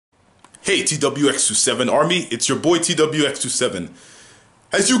Hey TWX27 Army, it's your boy TWX27.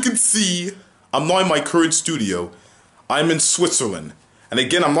 As you can see, I'm not in my current studio. I'm in Switzerland. And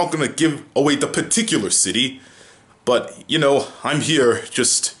again, I'm not gonna give away the particular city, but you know, I'm here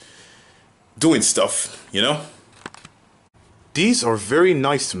just doing stuff, you know? These are very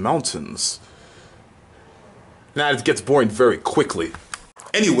nice mountains. Nah, it gets boring very quickly.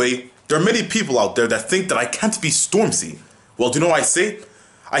 Anyway, there are many people out there that think that I can't be Stormzy. Well, do you know what I say?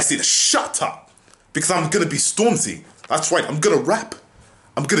 I say to shut up, because I'm gonna be Stormzy. That's right, I'm gonna rap.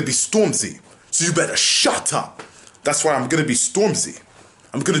 I'm gonna be Stormzy. So you better shut up. That's right, I'm gonna be Stormzy.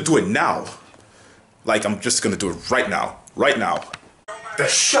 I'm gonna do it now. Like, I'm just gonna do it right now. Right now. The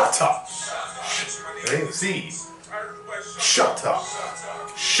shut up. See? Shut up.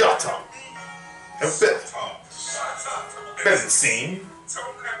 Shut up. A bit. Better scene.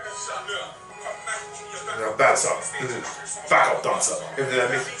 You're a dancer. Backup dancer.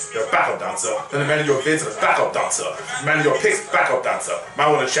 If you're a backup dancer, then the man in your bid's a backup dancer. The man in your picks, backup dancer.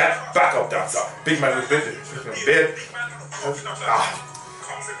 Man with a chat, backup dancer. Big man with a bid.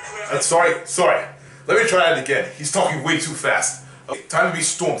 Sorry. Let me try that again. He's talking way too fast. Okay, time to be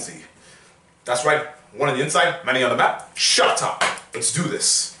Stormzy. That's right. One on the inside, many on the map. Shut up. Let's do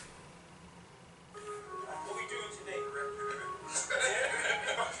this.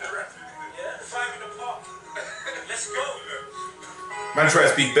 Man try to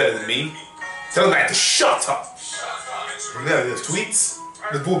speak better than me. Tell him to shut up. Remember the tweets?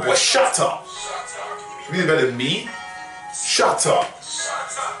 The bull boy, shut up. You mean better than me? Shut up.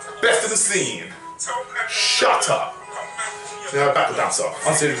 Best of the scene. Shut up. You're a backup dancer.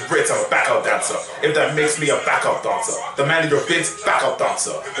 Unserious Brits, I'm a backup dancer. If that makes me a backup dancer. The man in your bids, backup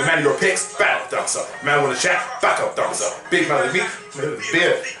dancer. The man in your picks, backup dancer. Man with a chat, backup dancer. Big man like me,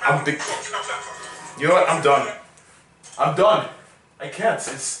 beard. I'm big. You know what? I'm done. I'm done. I can't.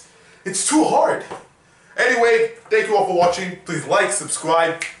 It's too hard. Anyway, thank you all for watching. Please like,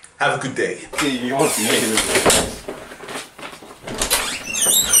 subscribe. Have a good day.